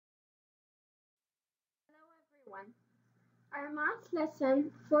everyone. Our math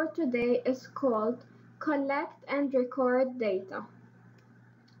lesson for today is called Collect and Record Data.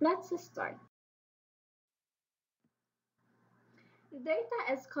 Let's start.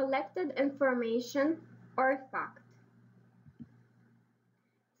 Data is collected information or fact.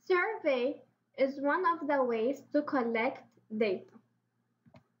 Survey is one of the ways to collect data.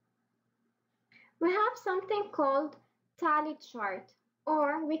 We have something called tally chart,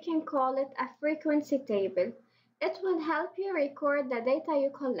 or we can call it a frequency table. It will help you record the data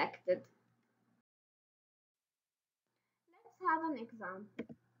you collected. Let's have an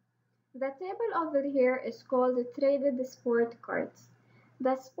example. The table over here is called Traded Sport Cards.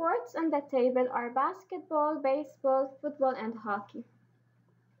 The sports in the table are basketball, baseball, football, and hockey.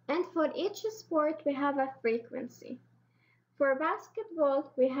 And for each sport, we have a frequency. For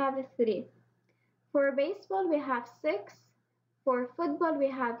basketball, we have 3. For baseball, we have 6. For football, we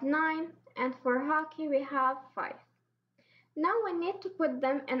have 9. And for hockey, we have 5. Now we need to put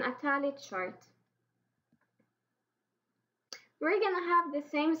them in a tally chart. We're gonna have the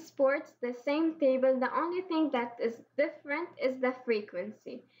same sports, the same table. The only thing that is different is the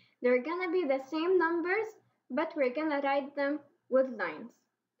frequency. They're gonna be the same numbers, but we're gonna write them with lines.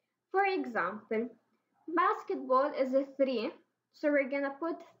 For example, basketball is a 3, so we're gonna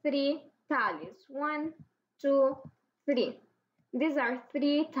put 3 tallies. 1, 2, 3. These are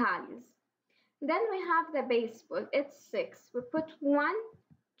 3 tallies. Then we have the baseball. It's 6. We put 1,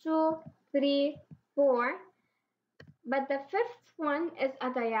 2, 3, 4. But the 5th one is a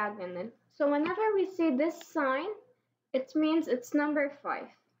diagonal. So whenever we see this sign, it means it's number 5.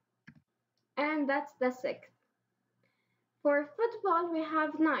 And that's the 6th. For football, we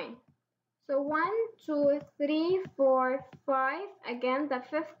have 9. So 1, 2, 3, 4, 5. Again, the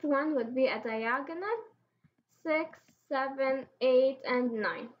 5th one would be a diagonal. 6, 7, 8, and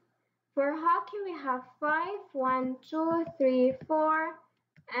 9. For hockey, we have 5. 1, 2, 3, 4,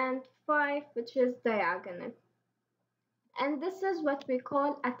 and 5, which is diagonal. And this is what we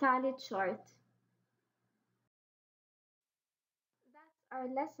call a tally chart. That's our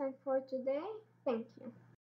lesson for today. Thank you.